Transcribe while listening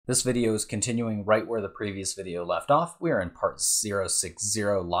This video is continuing right where the previous video left off. We are in part 060,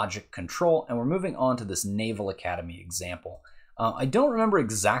 Logic Control, and we're moving on to this Naval Academy example. I don't remember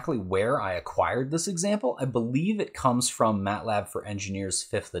exactly where I acquired this example. I believe it comes from Matlab for Engineers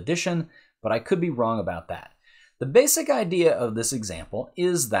 5th edition, but I could be wrong about that. The basic idea of this example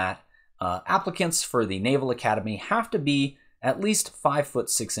is that applicants for the Naval Academy have to be at least 5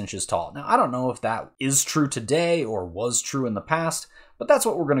 foot 6 inches tall. Now, I don't know if that is true today or was true in the past, but that's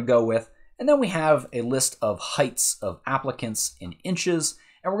what we're going to go with. And then we have a list of heights of applicants in inches,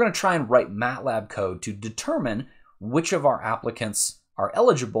 and we're going to try and write MATLAB code to determine which of our applicants are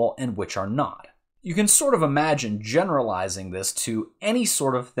eligible and which are not. You can sort of imagine generalizing this to any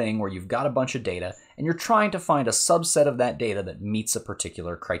sort of thing where you've got a bunch of data and you're trying to find a subset of that data that meets a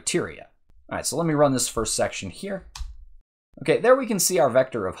particular criteria. All right, so let me run this first section here. Okay, there we can see our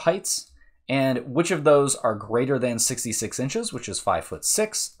vector of heights, and which of those are greater than 66 inches, which is 5 foot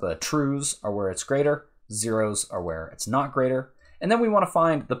 6. The trues are where it's greater, zeros are where it's not greater. And then we want to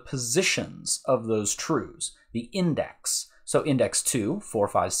find the positions of those trues, the index. So index 2, 4,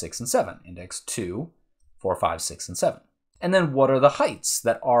 5, 6, and 7. Index 2, 4, 5, 6, and 7. And then what are the heights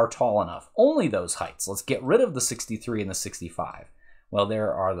that are tall enough? Only those heights. Let's get rid of the 63 and the 65. Well,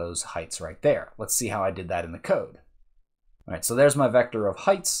 there are those heights right there. Let's see how I did that in the code. All right, so there's my vector of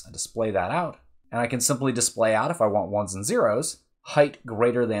heights. I display that out, and I can simply display out, if I want ones and zeros, height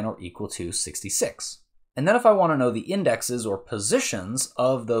greater than or equal to 66. And then if I want to know the indexes or positions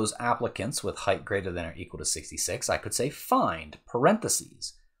of those applicants with height greater than or equal to 66, I could say find,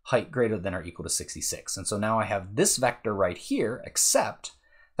 parentheses, height greater than or equal to 66. And so now I have this vector right here, except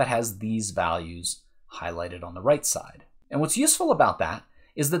that has these values highlighted on the right side. And what's useful about that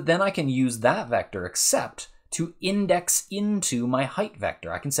is that then I can use that vector, except, to index into my height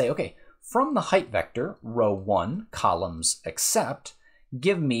vector. I can say, okay, from the height vector, row 1, columns except,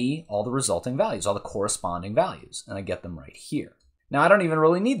 give me all the resulting values, all the corresponding values, and I get them right here. Now, I don't even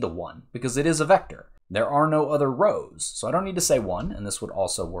really need the 1 because it is a vector. There are no other rows, so I don't need to say 1, and this would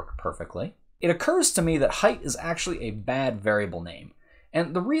also work perfectly. It occurs to me that height is actually a bad variable name.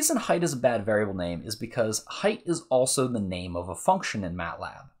 And the reason height is a bad variable name is because height is also the name of a function in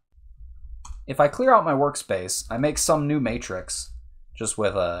MATLAB. If I clear out my workspace, I make some new matrix just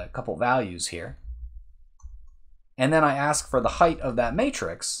with a couple values here, and then I ask for the height of that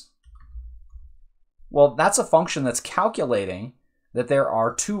matrix, well, that's a function that's calculating that there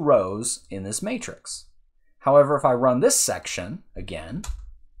are 2 rows in this matrix. However, if I run this section again,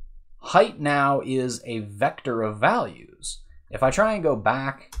 height now is a vector of values. If I try and go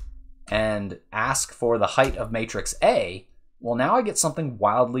back and ask for the height of matrix A, well, now I get something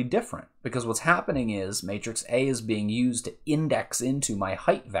wildly different, because what's happening is matrix A is being used to index into my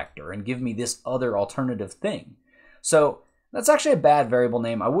height vector and give me this other alternative thing. So that's actually a bad variable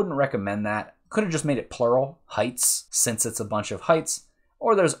name. I wouldn't recommend that. Could have just made it plural, heights, since it's a bunch of heights,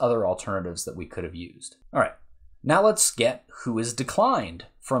 or there's other alternatives that we could have used. All right, now let's get who is declined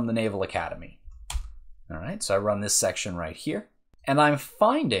from the Naval Academy. All right, so I run this section right here. And I'm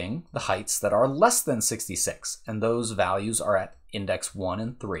finding the heights that are less than 66, and those values are at index 1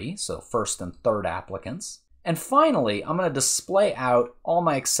 and 3, so first and third applicants. And finally, I'm going to display out all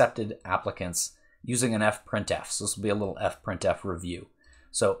my accepted applicants using an fprintf. So this will be a little fprintf review.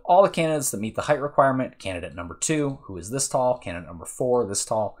 So all the candidates that meet the height requirement, candidate number 2, who is this tall, candidate number 4, this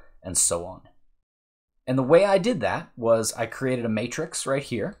tall, and so on. And the way I did that was I created a matrix right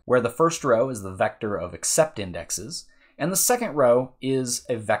here, where the first row is the vector of accept indexes, and the second row is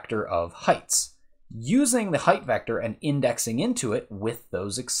a vector of heights, using the height vector and indexing into it with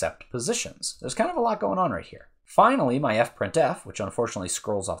those accept positions. There's kind of a lot going on right here. Finally, my fprintf, which unfortunately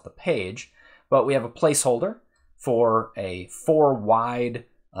scrolls off the page, but we have a placeholder for a 4 wide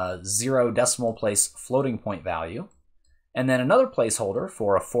 0 decimal place floating point value, and then another placeholder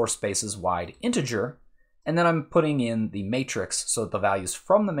for a 4 spaces wide integer, and then I'm putting in the matrix so that the values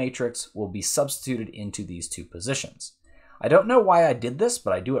from the matrix will be substituted into these 2 positions. I don't know why I did this,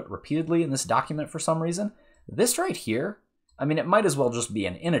 but I do it repeatedly in this document for some reason. This right here, I mean, it might as well just be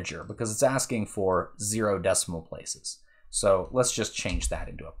an integer because it's asking for 0 decimal places. So let's just change that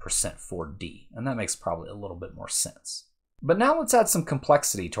into a %4d, and that makes probably a little bit more sense. But now let's add some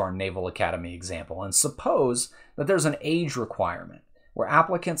complexity to our Naval Academy example, and suppose that there's an age requirement where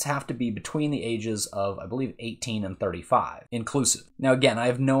applicants have to be between the ages of, I believe, 18 and 35, inclusive. Now again, I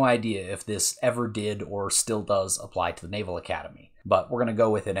have no idea if this ever did or still does apply to the Naval Academy, but we're going to go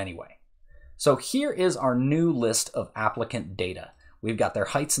with it anyway. So here is our new list of applicant data. We've got their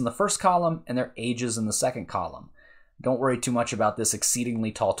heights in the first column and their ages in the second column. Don't worry too much about this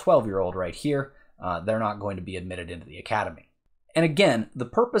exceedingly tall 12-year-old right here. They're not going to be admitted into the academy. And again, the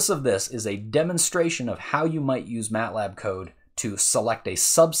purpose of this is a demonstration of how you might use MATLAB code to select a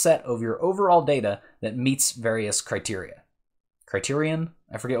subset of your overall data that meets various criteria. Criterion?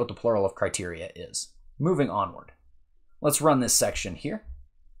 I forget what the plural of criteria is. Moving onward. Let's run this section here.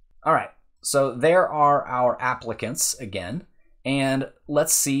 All right, so there are our applicants again, and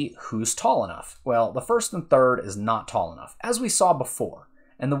let's see who's tall enough. Well, the first and third is not tall enough, as we saw before.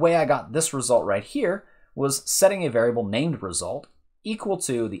 And the way I got this result right here was setting a variable named result equal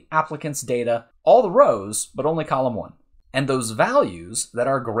to the applicant's data, all the rows, but only column 1, and those values that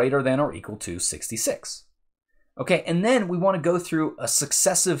are greater than or equal to 66. Okay, and then we want to go through a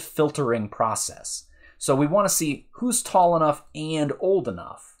successive filtering process. So we want to see who's tall enough and old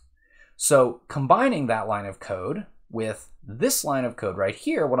enough. So combining that line of code with this line of code right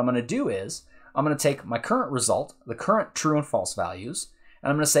here, what I'm going to do is I'm going to take my current result, the current true and false values,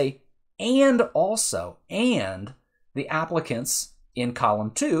 and I'm going to say and also the applicants in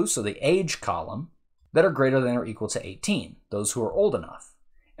column 2, so the age column, that are greater than or equal to 18, those who are old enough.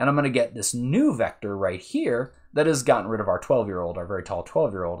 And I'm going to get this new vector right here that has gotten rid of our 12-year-old, our very tall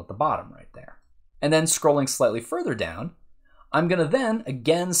 12-year-old at the bottom right there. And then scrolling slightly further down, I'm going to then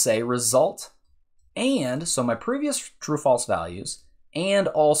again say result and, so my previous true-false values, and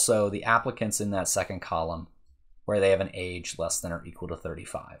also the applicants in that second column where they have an age less than or equal to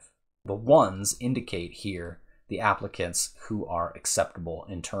 35. The ones indicate here the applicants who are acceptable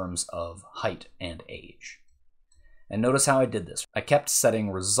in terms of height and age. And notice how I did this. I kept setting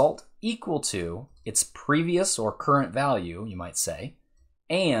result equal to its previous or current value, you might say,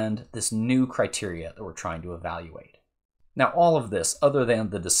 and this new criteria that we're trying to evaluate. Now all of this, other than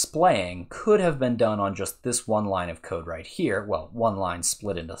the displaying, could have been done on just this one line of code right here. Well, one line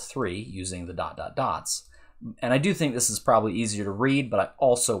split into 3 using the ... dots. And I do think this is probably easier to read, but I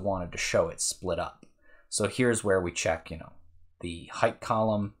also wanted to show it split up. So here's where we check, the height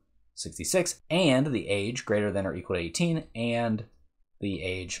column, 66, and the age greater than or equal to 18, and the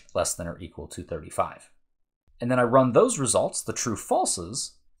age less than or equal to 35. And then I run those results, the true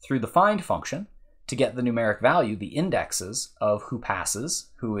falses, through the find function to get the numeric value, the indexes of who passes,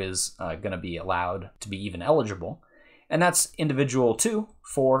 who is going to be allowed to be even eligible. And that's individual 2,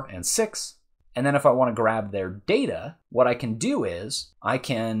 4, and 6. And then if I want to grab their data, what I can do is I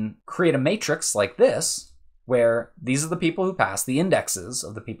can create a matrix like this, where these are the people who pass, the indexes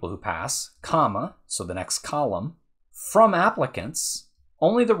of the people who pass, comma, so the next column, from applicants,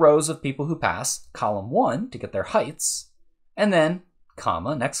 only the rows of people who pass, column 1 to get their heights, and then,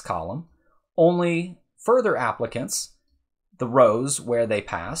 comma, next column, only further applicants, the rows where they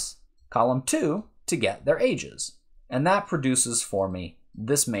pass, column 2 to get their ages. And that produces for me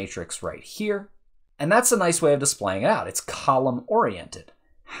this matrix right here. And that's a nice way of displaying it out. It's column oriented.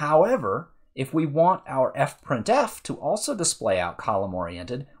 However, if we want our fprintf to also display out column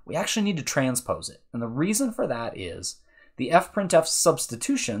oriented, we actually need to transpose it. And the reason for that is the fprintf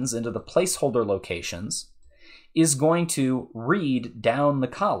substitutions into the placeholder locations is going to read down the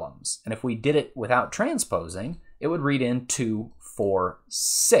columns. And if we did it without transposing, it would read in 2, 4,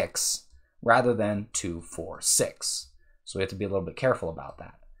 6 rather than 2, 4, 6. So we have to be a little bit careful about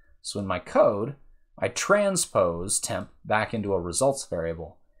that. So in my code, I transpose temp back into a results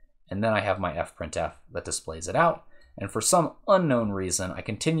variable, and then I have my fprintf that displays it out. And for some unknown reason, I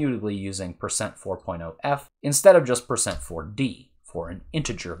continually using %4.0f instead of just %4d for an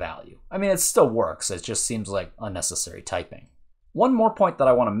integer value. I mean, it still works. It just seems like unnecessary typing. One more point that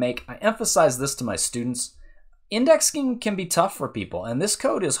I want to make, I emphasize this to my students. Indexing can be tough for people, and this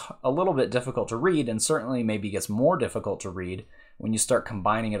code is a little bit difficult to read, and certainly maybe gets more difficult to read when you start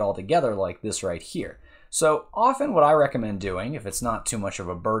combining it all together like this right here. So often what I recommend doing, if it's not too much of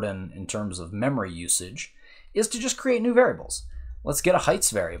a burden in terms of memory usage, is to just create new variables. Let's get a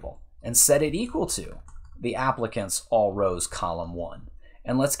heights variable and set it equal to the applicants all rows column 1.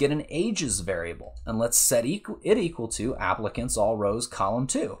 And let's get an ages variable and let's set it equal to applicants all rows column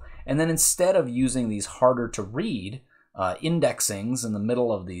 2. And then instead of using these harder to read indexings in the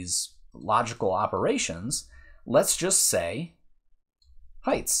middle of these logical operations, let's just say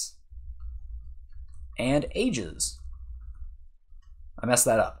heights and ages. I messed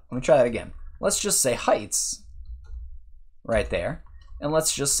that up. Let me try that again. Let's just say heights right there, and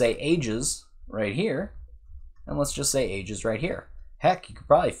let's just say ages right here, and let's just say ages right here. Heck, you could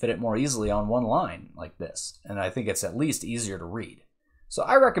probably fit it more easily on one line like this, and I think it's at least easier to read. So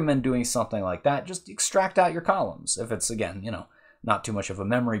I recommend doing something like that. Just extract out your columns if it's, again, not too much of a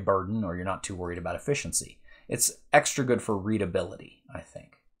memory burden or you're not too worried about efficiency. It's extra good for readability, I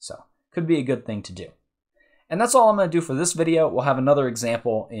think. So could be a good thing to do. And that's all I'm going to do for this video. We'll have another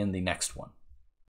example in the next one.